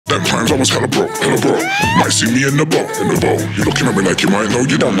Them times I was hella broke. Might see me in the bow. You're looking at me like you might know,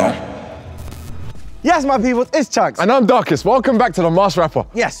 you don't know. Yes, my people, it's Chunkz. And I'm Darkest. Welcome back to The Masked Rapper.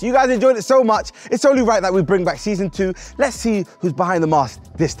 Yes, you guys enjoyed it so much, it's only right that we bring back season 2. Let's see who's behind the mask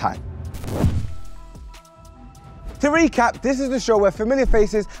this time. To recap, this is the show where familiar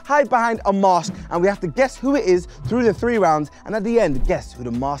faces hide behind a mask and we have to guess who it is through the 3 rounds, and at the end, guess who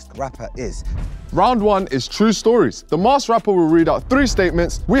the masked rapper is. Round 1 is true stories. The masked rapper will read out 3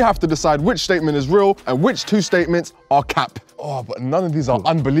 statements. We have to decide which statement is real and which 2 statements are cap. Oh, but none of these are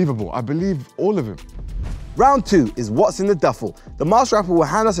unbelievable. I believe all of them. Round 2 is what's in the duffel. The masked rapper will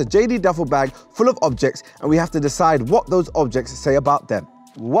hand us a JD duffel bag full of objects and we have to decide what those objects say about them.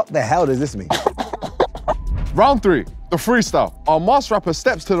 What the hell does this mean? Round 3, the freestyle. Our masked rapper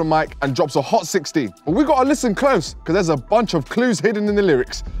steps to the mic and drops a hot 16. But we gotta listen close, because there's a bunch of clues hidden in the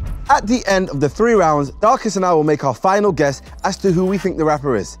lyrics. At the end of the 3 rounds, Darkest and I will make our final guess as to who we think the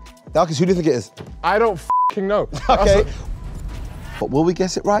rapper is. Darkest, who do you think it is? I don't f***ing know. Okay. But will we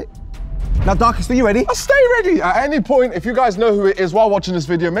guess it right? Now, Darkest, are you ready? I'll stay ready. At any point, if you guys know who it is while watching this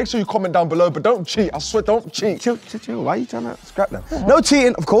video, make sure you comment down below, but don't cheat. I swear, don't cheat. Chill. Why are you trying to scrap them? No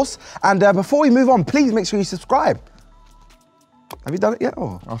cheating, of course. And before we move on, please make sure you subscribe. Have you done it yet?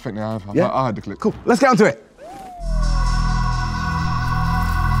 Or? I think I have. Yeah? I had the clip. Cool, let's get on to it.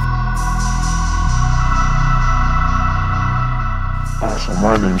 So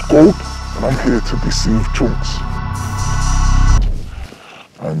my name's Gold, and I'm here to deceive Chunkz.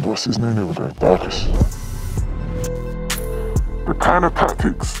 And what's his name over there? Darkest. The kind of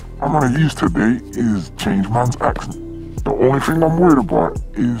tactics I'm gonna use today is change man's accent. The only thing I'm worried about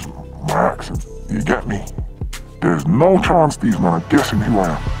is my accent. You get me? There's no chance these men are guessing who I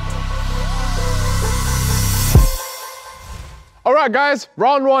am. All right, guys,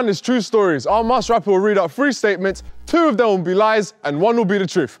 round 1 is true stories. Our masked rapper will read out 3 statements. 2 of them will be lies and 1 will be the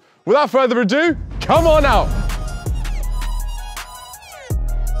truth. Without further ado, come on out.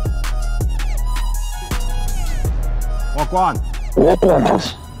 Wagwan. Wagwan,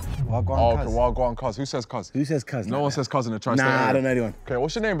 cuz. Wagwan, cuz. Who says cuz? Who says cuz? No one says cuz in the tri-state Nah, area. I don't know anyone. Okay,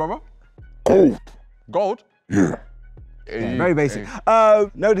 what's your name, brother? Gold. Gold? Yeah. Yeah, very basic.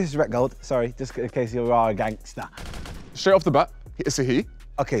 No disrespect, Gold. Sorry, just in case you are a gangster. Straight off the bat, it's a he.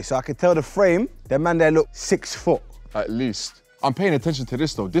 Okay, so I can tell the frame, that man there look 6 foot. At least. I'm paying attention to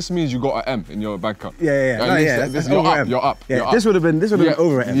this though. This means you got an M in your bank account. Yeah. That's you're up. You're up. Yeah, you're up. this would have been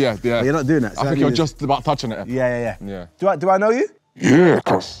over an M. Yeah. But you're not doing that. So I think you're just about touching it. Yeah. Yeah. Do I know you? Yeah,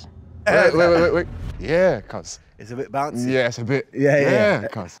 cuz. Wait. Yeah, cuz. It's a bit bouncy. Yeah, it's a bit. Yeah.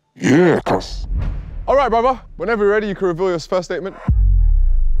 Cuz. Yeah, cuz. All right, brother. Whenever you're ready, you can reveal your first statement.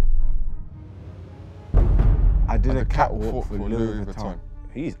 I did a catwalk for Louis Vuitton.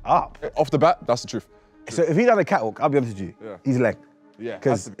 He's up. Off the bat, that's the truth. So if he done a catwalk, I'll be honest with you. Yeah. He's leg. Yeah.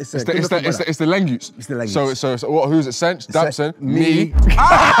 Because it's the Lengus. It's the Lengus. So what? Who's it? Sench, Damson, me.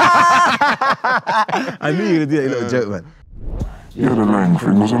 I knew you were gonna do that little joke, man. Yeah, the Lang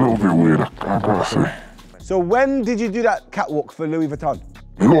thing was a little bit weird, I gotta say. So when did you do that catwalk for Louis Vuitton?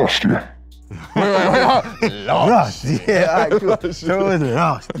 Last year. Wait. Last year. All right, cool. So it was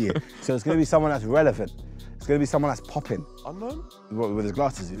last year. So it's gonna be someone that's relevant. It's gonna be someone that's popping. Unknown? With his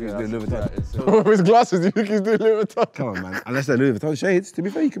glasses, if he's doing Louis Vuitton. With his glasses, you think he's doing Louis Vuitton? Come on, man. Unless they're Louis Vuitton shades, to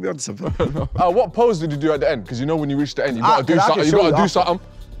be fair, you could be onto something. What pose did you do at the end? Because you know when you reach the end, you gotta do something. You gotta do something.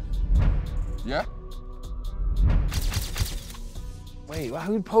 Yeah? Wait,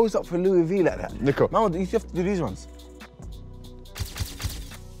 who posed up for Louis V like that? Nico. Man, you have to do these ones.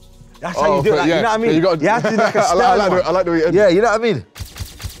 That's how you do it, like, you know what I mean? You have to do like a style I like the way you end. Yeah, you know what I mean?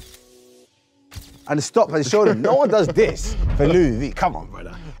 And stop and show them. No one does this for Louis V. Come on,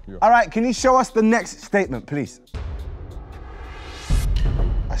 brother. Yeah. All right, can you show us the next statement, please?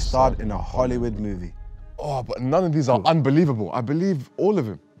 I starred in a Hollywood movie. Oh, but none of these are unbelievable. I believe all of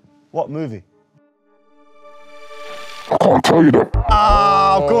them. What movie? I can't tell you that.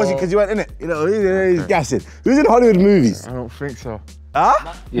 Ah, of course, because you weren't in it. You know, he's gassing. Who's in Hollywood movies? I don't think so.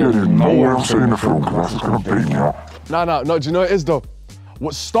 Huh? Yeah, there's no way I'm saying the film because that's just gonna bait me out. No, do you know what it is though?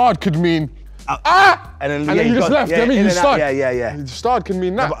 What starred could mean, And then you just left. I mean, you starred. Yeah. Starred can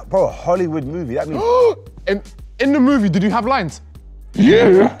mean that. No, but, bro, a Hollywood movie, that means... in the movie, did you have lines?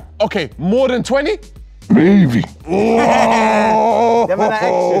 Yeah. Okay, more than 20? Maybe. Yeah, man, that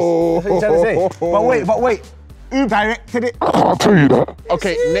extras. That's what you're trying to say. But wait. Who directed it? I can't tell you that.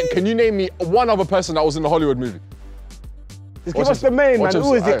 Okay, can you name me one other person that was in the Hollywood movie? Just give us the main, man.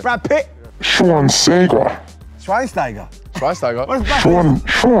 Who is it? Brad Pitt? Schweinsteiger. Schweinsteiger. Schweinsteiger? What is that?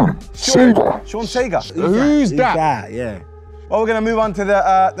 Schweinsteiger. Sean Sager. Who's that? Well, we're gonna move on to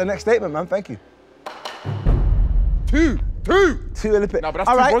the next statement, man. Thank you. 2. Two. 2 Olympic. No, but that's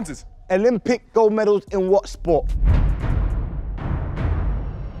All two right. bronzes. Olympic gold medals in what sport?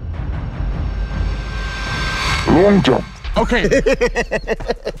 Long jump. Okay. You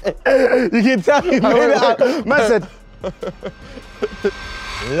can tell you made it out. Man said,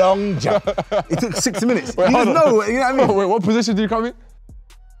 long jump. It took 60 minutes. Wait, you just hold know, on. you know what I mean? Wait, what position do you come in?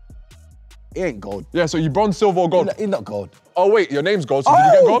 He ain't gold. Yeah, so you bronze, silver, or gold? He's not gold. Oh wait, your name's gold, so did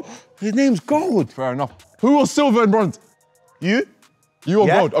you get gold? His name's gold. Fair enough. Who was silver and bronze? You? You were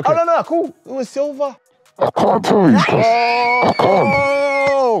Yeah? gold, okay. Oh, no, cool. It was silver. I can't tell you, cuz. I can't.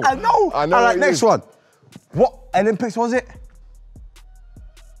 Oh! I know. I know All what right, it next is. one. What Olympics was it?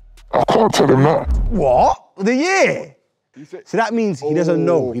 I can't tell him that. What? The year? So that means he doesn't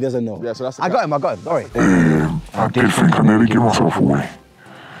know. Oh. He doesn't know. Yeah, so that's the I got him. Sorry. I did think I nearly gave myself away.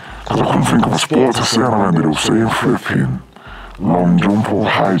 Because I couldn't think of a sport to say, and I ended up saying flipping long jump or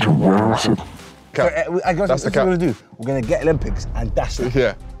high jump, whatever I said. So, I guess That's that's the what we're gonna do. We're gonna get Olympics and dash it.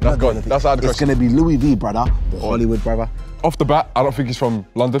 Yeah, that's good. That's out of the It's question. gonna be Louis V, brother, or Hollywood, brother. Off the bat, I don't think he's from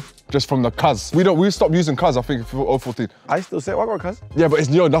London, just from the cuz. We stopped using cuz, I think, for 014. I still say Wagwan, cuz. Yeah, but it's,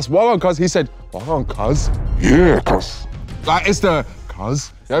 that's Wagwan cuz. He said, Wagwan cuz. Yeah, cuz. Like, it's the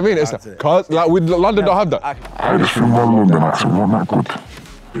cuz. You know what I mean? It's the cuz. Like, London don't have that. I just think my London accent wasn't that good.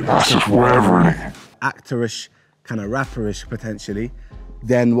 That's just whatever, innit? Actorish, kind of rapperish, potentially.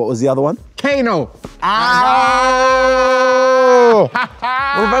 Then what was the other one? Kano. Oh! What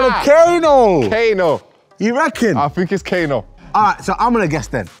about Kano? Kano. You reckon? I think it's Kano. All right, so I'm gonna guess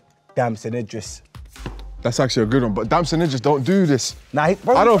then. Damson Idris. That's actually a good one, but Damson Idris don't do this. Nah, I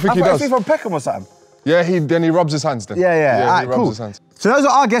don't think he thought does. He's from Peckham or something. Yeah, then he rubs his hands then. Yeah. All right, he rubs cool. his hands. So those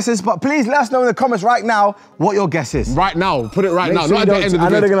are our guesses, but please let us know in the comments right now what your guess is. Right now, put it right Make now, sure not at you the don't- end of the I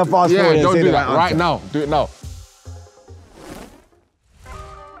know vid. they're gonna fast forward Yeah, and don't say do the that. right Right answer. now, do it now.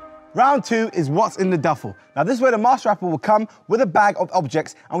 Round 2 is what's in the duffel. Now this is where the master rapper will come with a bag of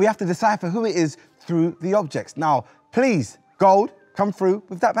objects and we have to decipher who it is through the objects. Now, please, Gold, come through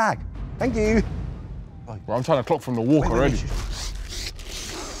with that bag. Thank you. Bro, I'm trying to clock from the walk already.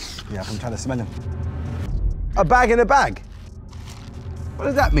 Yeah, I'm trying to smell him. A bag in a bag. What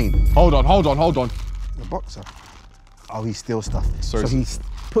does that mean? Hold on. The boxer. Oh, he steals stuff. Sorry. So he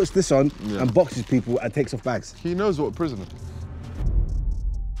puts this on and boxes people and takes off bags. He knows what prisoner.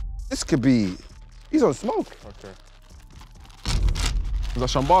 This could be, he's on smoke. Okay. Is that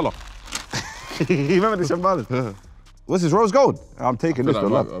Shambhala? You remember the Shambhala? Yeah. What's this, rose gold? I'm taking this.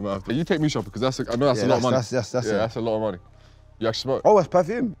 You take me shopping because I know that's a lot of money. That's That's a lot of money. You actually smoke? Oh, it's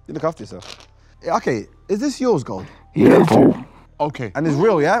perfume. You look after yourself. Yeah, okay, is this yours, Gold? Yeah, bro. Okay. And it's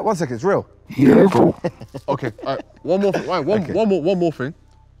real, yeah? 1 second, it's real. Yeah, bro. Okay. All right. One more thing. Right, one more thing.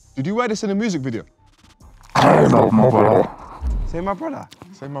 Did you wear this in a music video? Kind of, my brother. Say my brother.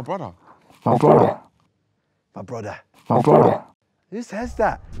 Say my brother. My brother. My brother. My brother. Who says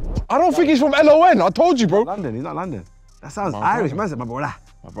that? I don't think he's from LON. I told you, bro. London, he's not London. That sounds Irish, man. Said my brother.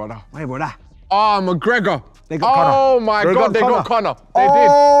 My brother. My brother. Ah, McGregor. They got Connor. Oh my God, they got Connor. They did.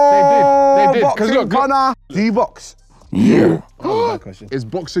 Because Boxing, look, Connor. Do you box? Yeah. Oh, bad question. is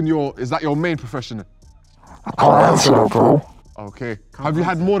boxing is that your main profession then? I can't answer that, bro. Okay. Have you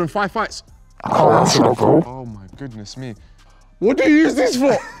had more than 5 fights? I can't answer that, bro. Oh my goodness me. What do you use this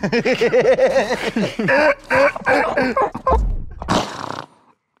for?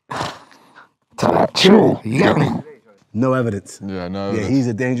 Chill, you get me? No evidence. Yeah, no. Yeah, he's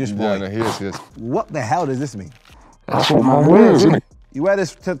a dangerous boy. Yeah, no, he is. What the hell does this mean? That's what my wears, isn't it? You wear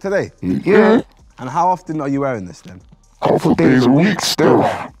this today? Yeah. And how often are you wearing this then? Couple days a week still.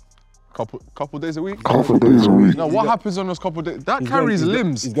 Couple days a week? Couple days a week. Now, what happens on those couple days? That carries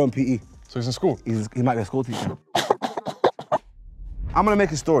limbs. He's going PE. So he's in school? He might be a school teacher. I'm gonna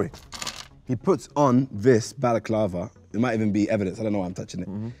make a story. He puts on this balaclava. It might even be evidence, I don't know why I'm touching it.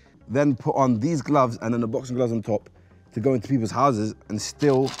 Then put on these gloves and then the boxing gloves on top to go into people's houses and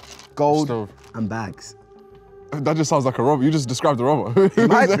steal gold and bags. That just sounds like a robber. You just described a robber. He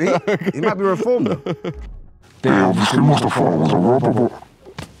might be. He might be reformed though. They obviously must have thought it was a robber, but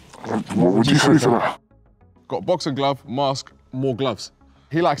what would you say to that? Got boxing glove, mask, more gloves.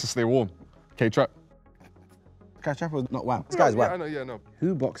 He likes to stay warm. K-Trap. Catch was not wow. This guy's wow. I know, yeah, no.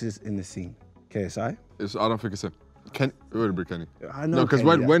 Who boxes in the scene? KSI? I don't think it's him. It wouldn't be Kenny. I know. No, because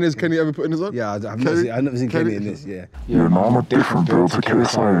Kenny, when is Kenny ever putting this on? Yeah, I've never seen Kenny in this, yeah. Yeah, no, I'm a different build to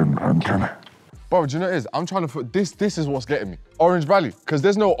KSI and Kenny. Bro, do you know what it is? I'm trying to this is what's getting me. Orange Valley, because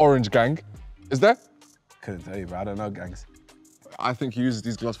there's no orange gang. Is there? Couldn't tell you, bro. I don't know gangs. I think he uses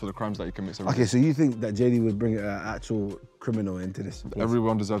these gloves for the crimes that he commits every Okay, day. so you think that JD would bring an actual criminal into this?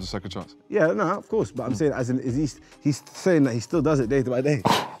 Everyone deserves a second chance. Yeah, no, of course. But I'm saying, as in, he's saying that he still does it day by day.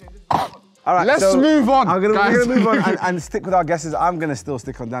 All right, Let's so move on, we're guys. gonna move on and stick with our guesses. I'm gonna still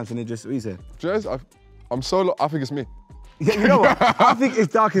stick on Dancing Idris. What you say? Jez, I'm solo. I think it's me. Yeah, you know what? I think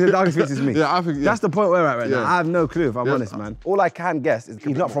it's Darkest. The Darkest thinks it's me. Yeah, I think. Yeah. That's the point we're at right now. Yeah. I have no clue if I'm honest, man. All I can guess is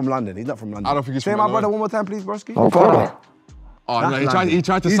he's not from London. He's not from London. I don't think he's Say from my London. brother one more time, please, broski. Oh, brother. Oh, no, That's he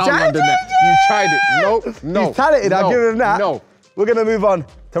tried to You sound tried London to, there. You tried it. No. He's talented, I'll no, give him that. No. We're gonna move on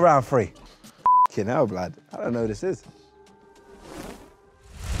to round 3. Fucking hell, blood. I don't know who this is.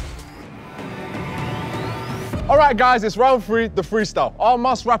 All right, guys, it's round 3, the freestyle. Our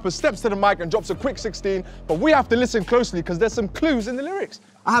masked rapper steps to the mic and drops a quick 16, but we have to listen closely because there's some clues in the lyrics.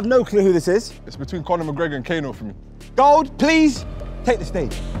 I have no clue who this is. It's between Conor McGregor and Kano for me. Gold, please take the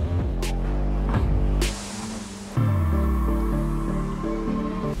stage.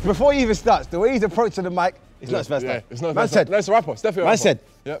 Before he even starts, the way he's approaching the mic, it's not his first time. It's not Man his said, No, it's a rapper. It's definitely a Man rapper. said,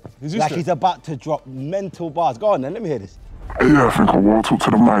 Yeah, he's used like to he's it. about to drop mental bars. Go on then, let me hear this. Yeah, I think I walked up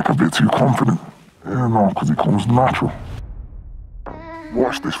to the mic a bit too confident. Yeah, no, because it comes natural.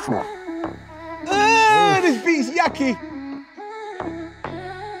 Watch this flow. This beat's yucky.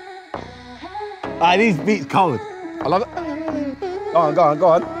 These beats cold. I love it. Go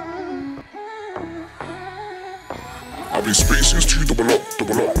on. I've been spitting since 2 double up.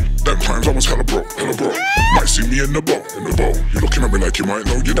 Them times I was hella broke. Might see me in the boat. You're looking at me like you might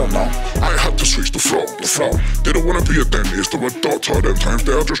know, you don't know. I had to switch the flow. They don't wanna be a dentist or a doctor. Them times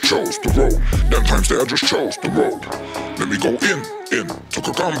they I just chose the road. Let me go in. Took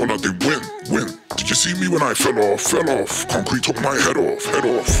a gamble, I did win. Did you see me when I fell off? Concrete took my head off.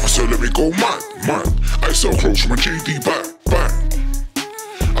 I said let me go mad. I sell clothes from a JD back.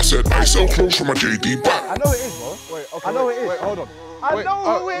 I said I sell clothes from a JD back. I know who it is, bro. Wait, okay, I know wait, who it is. Wait, hold on. I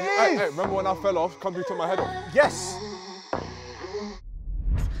know who it Hey, is. remember when I fell off? Concrete took my head off. Yes.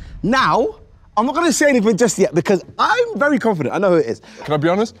 Now, I'm not gonna say anything just yet because I'm very confident. I know who it is. Can I be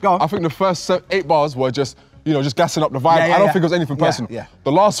honest? Go on. I think the first 8 bars were just, just gassing up the vibe. Yeah, I don't yeah. think it was anything Yeah, personal. yeah.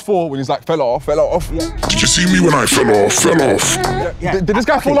 The last 4, when he's like, fell off. Did you see me when I fell off? Yeah. Did this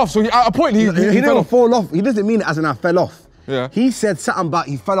guy fall off? So at a point, he He fell didn't off. fall off. He doesn't mean it as in I fell off. Yeah. He said something about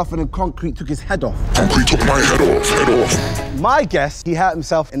he fell off and then concrete took his head off. Concrete took my head off. My guess, he hurt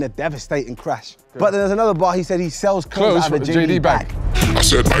himself in a devastating crash. But then there's another bar, he said he sells clothes out of a JD bag. I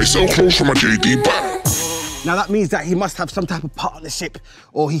said I sell clothes from a JD bag. Now that means that he must have some type of partnership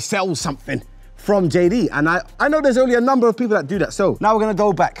or he sells something from JD. And I know there's only a number of people that do that. So now we're gonna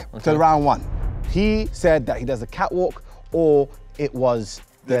go back to round 1. He said that he does a catwalk or it was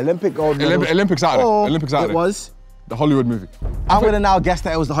the Olympic gold medal. Olympics out of it. Or Olympics out of it it. was. The Hollywood movie. I'm gonna now guess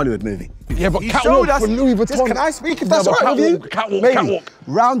that it was the Hollywood movie. Yeah, but He catwalk showed us. from Louis Vuitton. Just, can I speak if No, that's all but right with you? catwalk.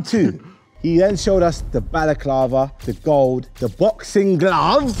 Round 2. He then showed us the balaclava, the gold, the boxing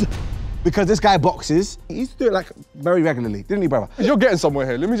gloves, because this guy boxes. He used to do it like very regularly, didn't he, brother? You're getting somewhere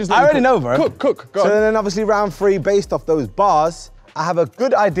here. Let me just let I you already cook. know, bro. Cook. Go So on. then obviously round 3, based off those bars, I have a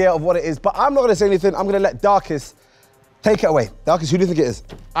good idea of what it is, but I'm not gonna say anything. I'm gonna let Darkest take it away. Darkest, who do you think it is?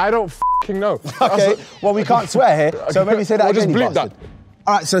 I don't know. Okay, well, we can't swear here, so maybe say that We'll again, just you bleep bastard. that.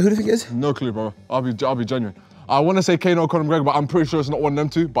 All right, so who do you think it is? No clue, bro. I'll be genuine. I want to say Kano or Conor McGregor, but I'm pretty sure it's not one of them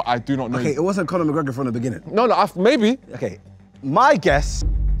two, but I do not know. Okay, it wasn't Conor McGregor from the beginning. No, maybe. Okay, my guess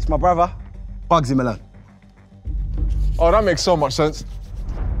is my brother, Bugsy Malone. Oh, that makes so much sense.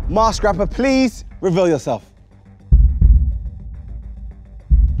 Mask rapper, please reveal yourself.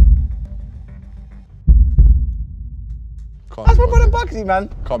 That's my brother Bugsy, man.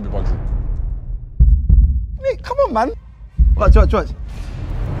 Can't be Bugsy. Come on, man. Watch.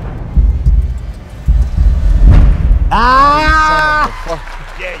 Ah!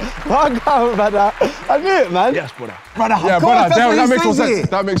 Fuck off, brother. I knew it, man. Yes, brother. Brother, Yeah, of course, brother, that's what that he makes more says sense. here.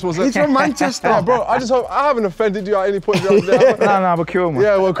 That makes more sense. He's from Manchester. Yeah, bro, I haven't offended you at any point. There. No, but cool, man.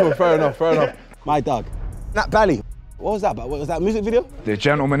 Yeah, well, cool. Fair enough. My dog. Nat Bally. What was that about? What was that, a music video? The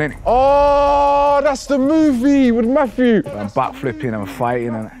gentleman, innit? Oh, that's the movie with Matthew. I'm backflipping and fighting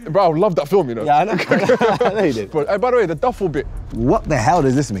and Bro, I love that film, you know. Yeah, I know. I know you did. Bro, hey, by the way, the duffel bit. What the hell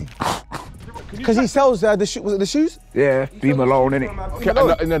does this mean? Because he sells the shoes. Was it the shoes? yeah, be Malone, innit? Okay,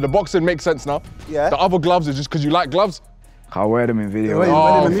 and then the boxing makes sense now. Yeah. The other gloves is just because you like gloves. Can't wear them in video. Yeah,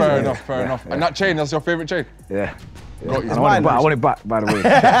 Oh, in the music fair video. enough, fair enough. And that chain, that's your favorite chain? Yeah. Got you. I want it back, by the way.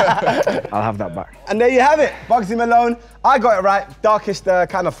 I'll have that back. And there you have it. Bugsy Malone. I got it right. Darkest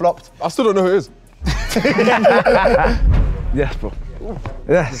kind of flopped. I still don't know who it is. Yes, bro.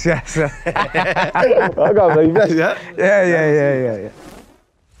 Yes. I got it, Yeah.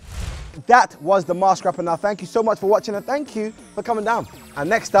 That was the Mask Rapper. Now, thank you so much for watching and thank you for coming down. And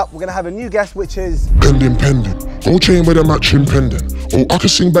next up, we're going to have a new guest, which is... Pending. Gold chain with a matching pendant. Oh, I can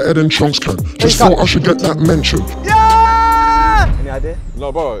sing better than Chunkz can. Just thought I should get that mention. Yeah! idea?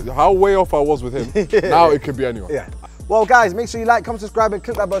 No, bro, how way off I was with him, now it could be anyone. Yeah. Well, guys, make sure you like, comment, subscribe, and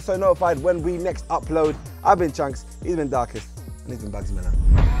click that bell so you're notified when we next upload. I've been Chunkz, he's been Darkest, and he's been Bugsy Man.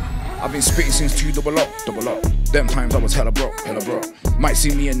 I've been spitting since 2 double up. Them times I was hella broke. Might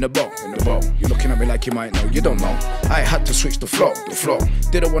see me in the boat. You're looking at me like you might know, you don't know. I had to switch the flow.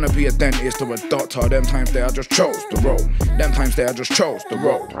 Didn't wanna be a dentist or a doctor. Them times there I just chose the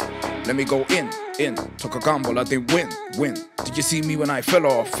road. Let me go in. Took a gamble, I didn't win. Did you see me when I fell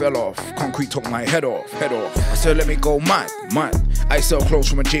off? Concrete took my head off. I said let me go mad. I sell clothes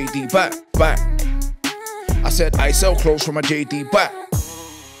from a JD back. I said I sell clothes from a JD back.